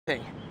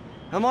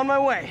I'm on my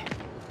way.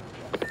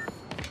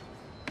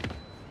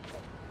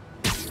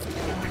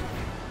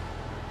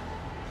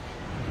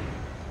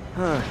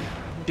 Huh.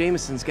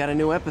 Jameson's got a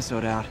new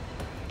episode out.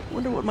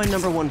 Wonder what my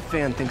 #1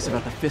 fan thinks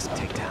about the Fisk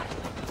takedown.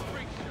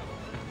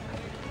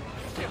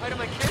 Say hi to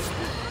my kid.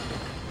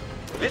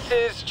 This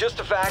is Just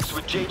the Facts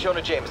with J.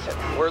 Jonah Jameson,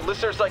 where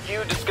listeners like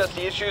you discuss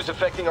the issues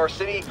affecting our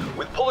city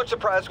with Pulitzer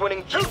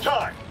Prize-winning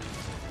two-time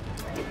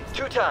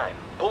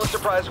Pulitzer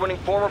Prize-winning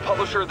former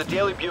publisher of the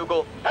Daily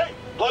Bugle. Hey,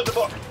 plug the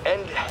book.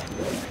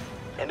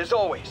 And as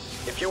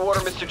always, if you order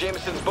Mr.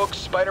 Jameson's book,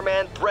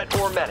 Spider-Man, Threat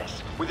or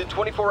Menace, within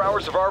 24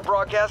 hours of our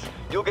broadcast,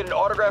 you'll get an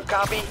autographed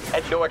copy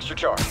at no extra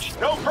charge.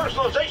 No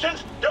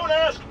personalizations, don't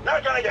ask,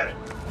 not gonna get it.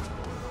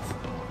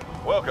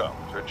 Welcome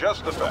to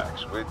Just the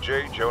Facts with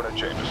J. Jonah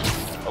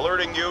Jameson,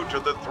 alerting you to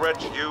the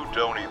threats you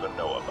don't even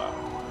know about.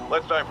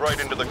 Let's dive right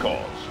into the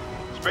calls.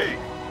 Speak.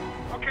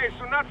 Okay,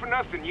 so not for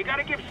nothing. You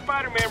gotta give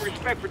Spider-Man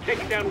respect for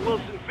taking down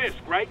Wilson Fisk,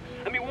 right?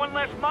 I mean, one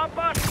less mob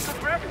boss is good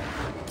for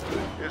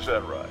everything. Is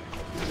that right?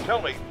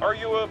 Tell me, are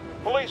you a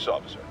police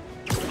officer?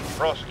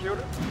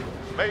 Prosecutor?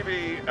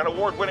 Maybe an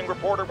award-winning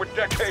reporter with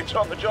decades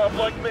on the job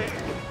like me?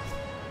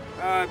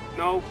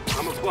 No,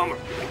 I'm a plumber.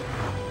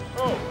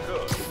 Oh,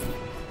 good.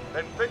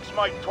 Then fix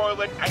my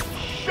toilet and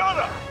shut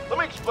up! Let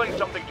me explain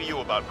something to you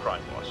about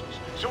crime bosses.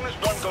 Soon as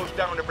one goes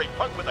down, every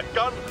punk with a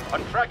gun, a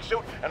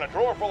tracksuit, and a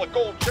drawer full of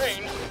gold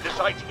chains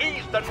decides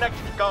he's the next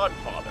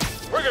godfather.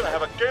 We're gonna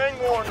have a gang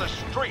war in the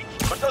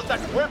streets, but does that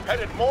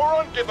whip-headed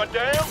moron give a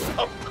damn?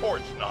 Of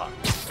course not.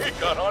 He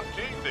got on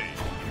TV.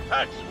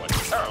 That's what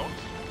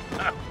counts.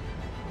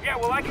 Yeah,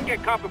 well, I can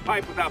get copper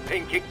pipe without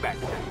paying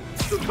kickbacks.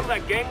 So till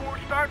that gang war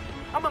starts,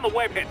 I'm on the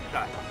webhead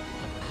side.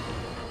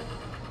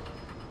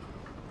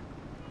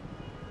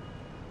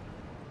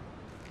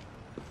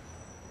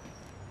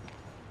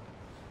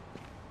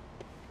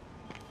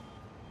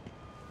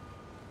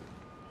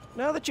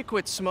 Now that you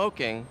quit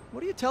smoking,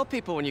 what do you tell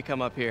people when you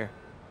come up here?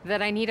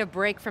 That I need a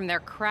break from their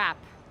crap.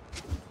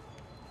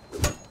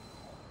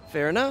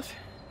 Fair enough.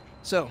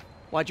 So,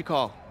 why'd you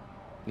call?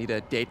 Need a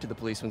date to the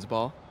policeman's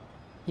ball?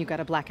 You got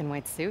a black and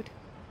white suit?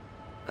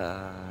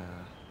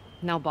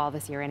 No ball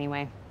this year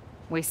anyway.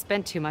 We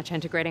spent too much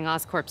integrating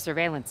Oscorp's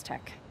surveillance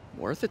tech.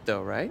 Worth it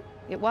though, right?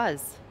 It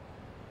was.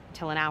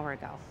 Until an hour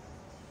ago.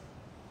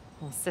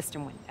 The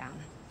system went down.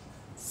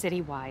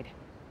 Citywide.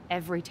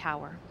 Every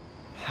tower.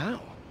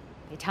 How?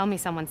 They tell me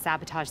someone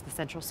sabotaged the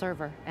central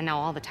server, and now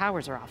all the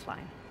towers are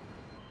offline.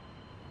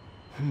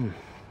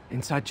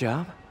 Inside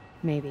job?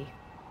 Maybe.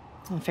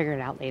 I'll figure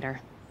it out later.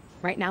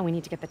 Right now, we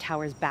need to get the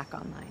towers back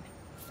online.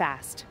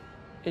 Fast.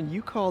 And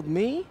you called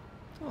me?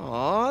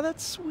 Aw,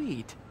 that's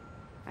sweet.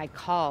 I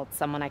called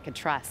someone I could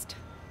trust.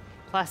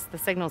 Plus, the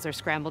signals are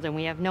scrambled and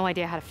we have no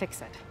idea how to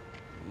fix it.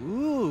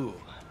 Ooh.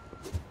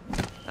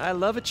 I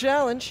love a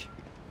challenge.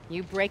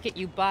 You break it,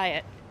 you buy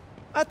it.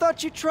 I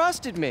thought you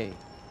trusted me.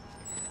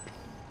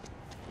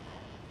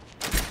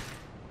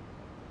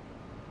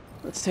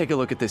 Let's take a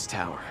look at this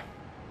tower.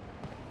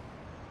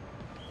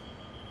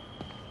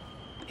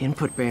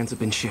 Input bands have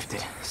been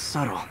shifted.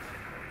 Subtle. Copy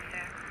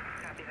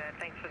that.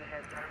 Thanks for the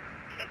heads up.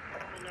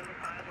 Number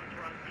 5 on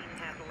Rothstein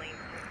has a lane.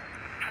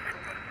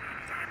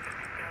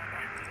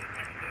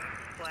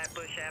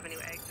 Flatbush Avenue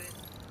exit.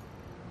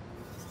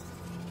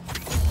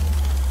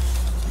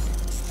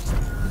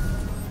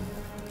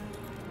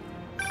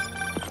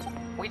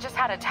 We just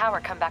had a tower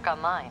come back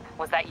online.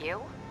 Was that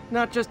you?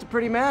 Not just a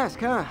pretty mask,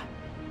 huh?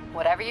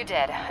 Whatever you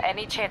did,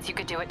 any chance you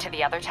could do it to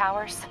the other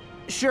towers?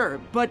 Sure,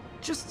 but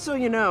just so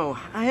you know,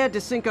 I had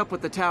to sync up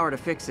with the tower to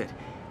fix it.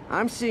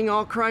 I'm seeing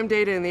all crime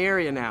data in the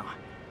area now.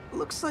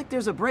 Looks like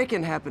there's a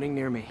break-in happening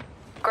near me.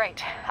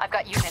 Great. I've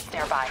got units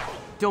nearby.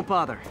 Don't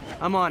bother.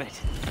 I'm on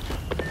it.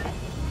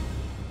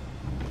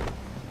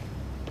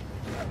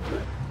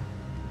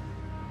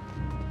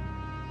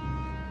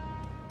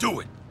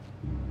 Do it.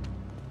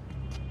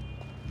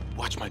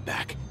 Watch my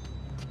back.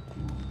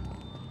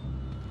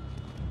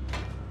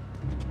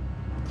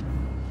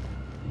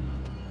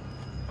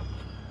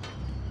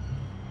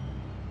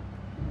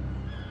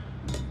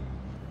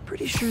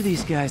 Pretty sure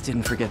these guys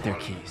didn't forget their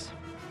keys.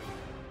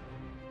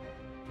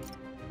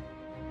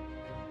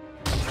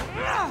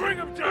 Bring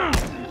him down!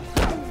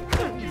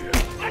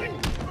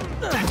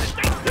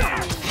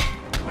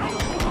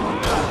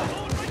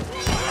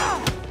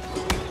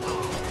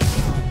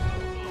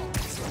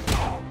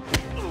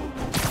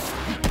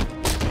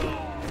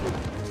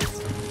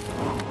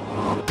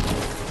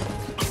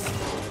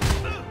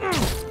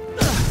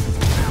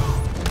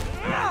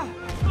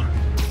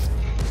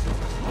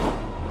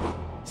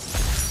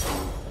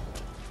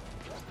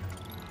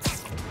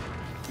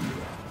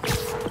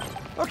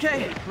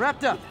 Okay,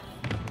 wrapped up.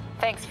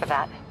 Thanks for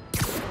that.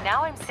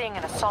 Now I'm seeing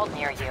an assault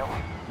near you.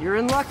 You're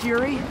in luck,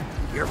 Yuri.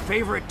 Your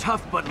favorite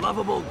tough but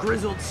lovable,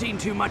 grizzled,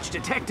 seen-too-much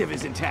detective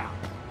is in town.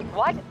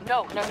 What?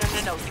 No.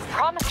 You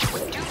promised you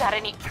wouldn't do that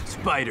any...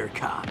 Spider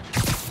Cop.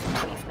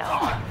 Please,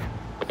 no.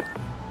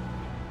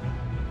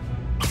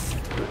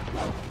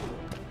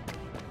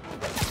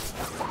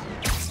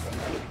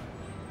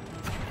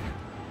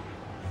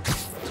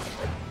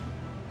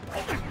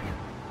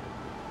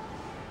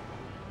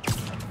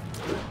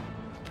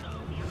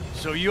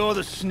 So you're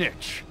the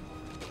snitch.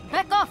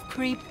 Back off,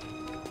 creep.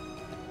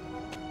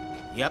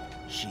 Yep,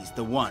 she's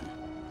the one.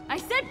 I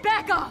said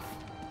back off!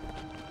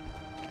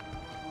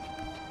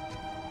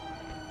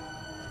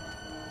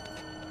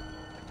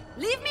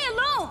 Leave me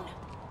alone!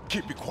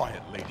 Keep me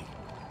quiet, lady.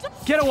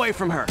 Get away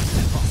from her!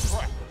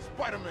 Right,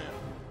 Spider-Man.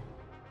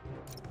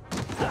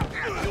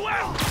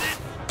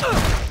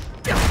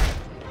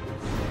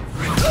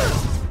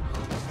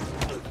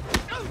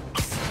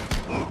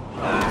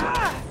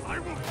 I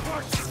will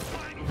crush your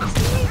tiny...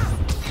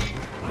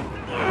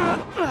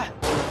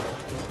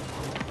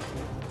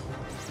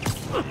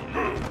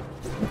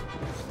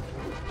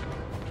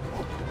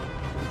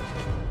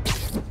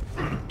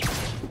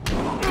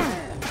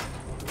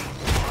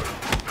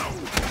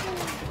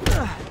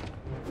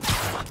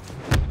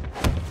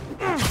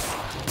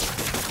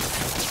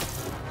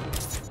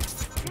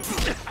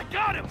 I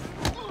got him!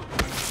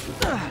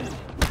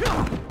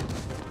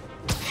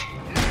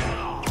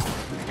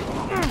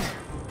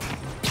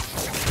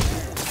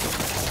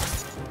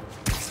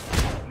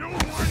 No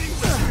warning!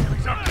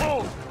 He's up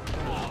cold!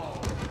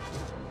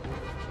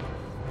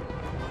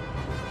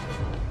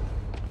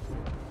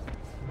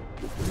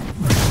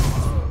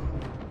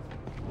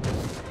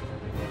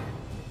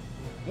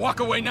 Walk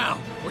away now,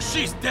 or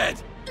she's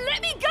dead!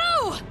 Let me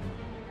go!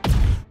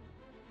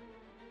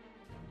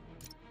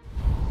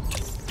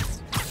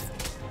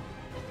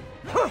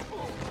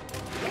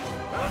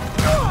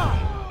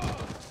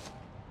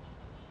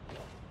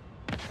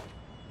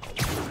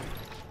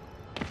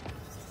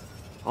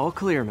 All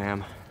clear,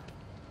 ma'am.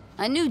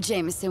 I knew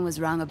Jameson was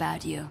wrong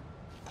about you.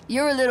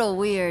 You're a little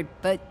weird,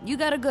 but you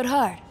got a good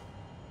heart.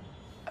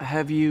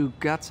 Have you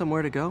got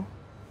somewhere to go?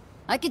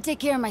 I can take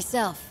care of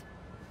myself.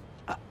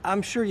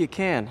 I'm sure you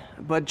can,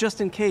 but just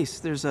in case,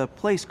 there's a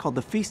place called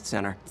the Feast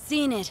Center.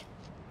 Seen it.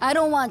 I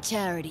don't want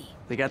charity.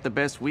 They got the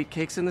best wheat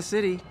cakes in the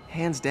city,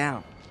 hands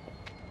down.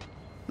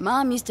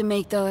 Mom used to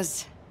make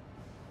those.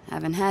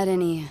 Haven't had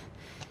any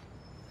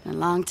in a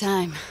long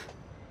time.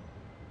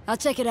 I'll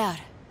check it out.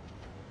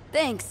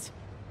 Thanks,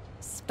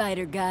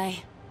 Spider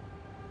Guy.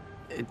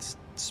 It's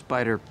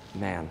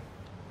Spider-Man.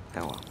 Oh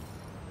well.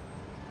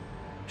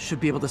 Should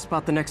be able to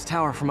spot the next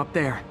tower from up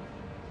there.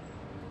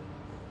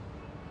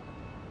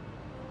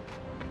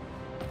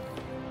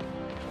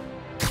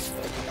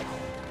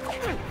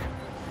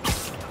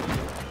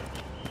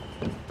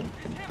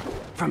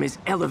 From his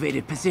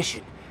elevated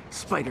position,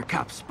 Spider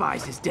Cop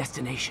spies his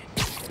destination.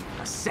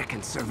 A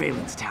second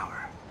surveillance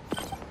tower.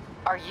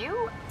 Are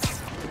you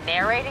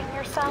narrating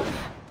yourself?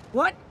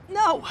 What?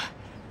 No!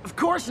 Of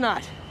course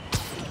not!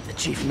 The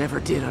Chief never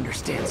did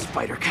understand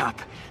Spider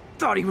Cop.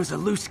 Thought he was a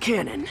loose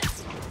cannon.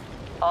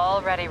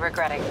 Already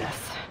regretting this.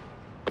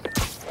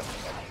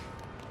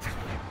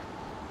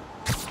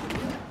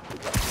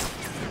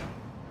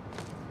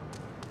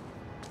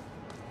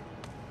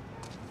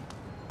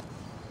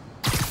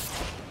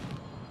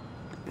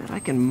 Bet I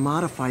can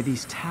modify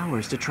these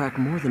towers to track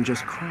more than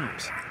just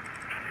crimes.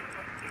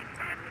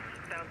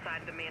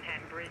 Outside the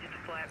Manhattan Bridge at the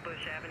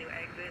Flatbush Avenue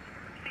exit.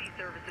 City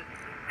services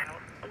out.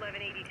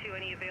 1182,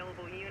 any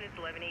available units?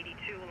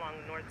 1182 along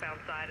the northbound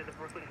side of the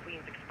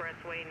Brooklyn-Queens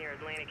Expressway near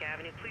Atlantic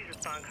Avenue. Please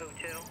respond code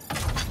 2.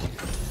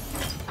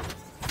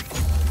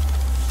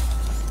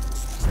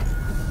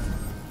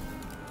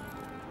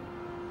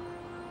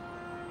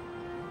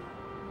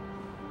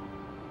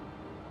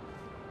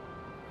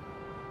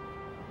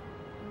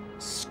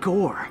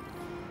 Score!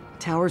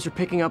 Towers are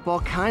picking up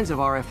all kinds of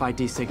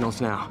RFID signals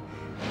now,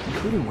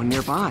 including one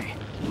nearby.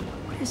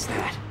 What is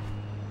that?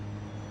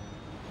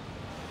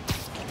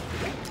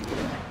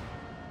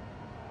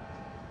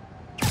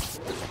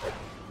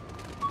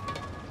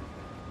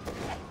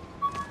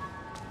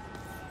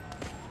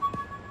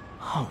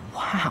 Oh,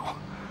 wow.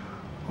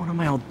 One of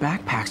my old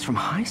backpacks from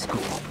high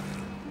school.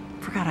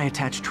 Forgot I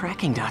attached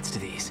tracking dots to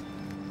these.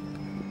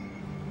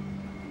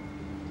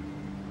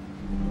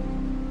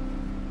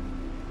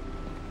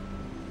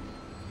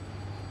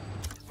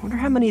 Wonder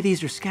how many of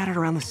these are scattered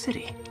around the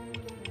city.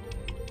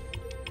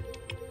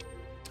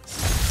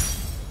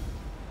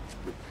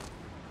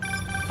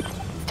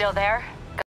 Still there?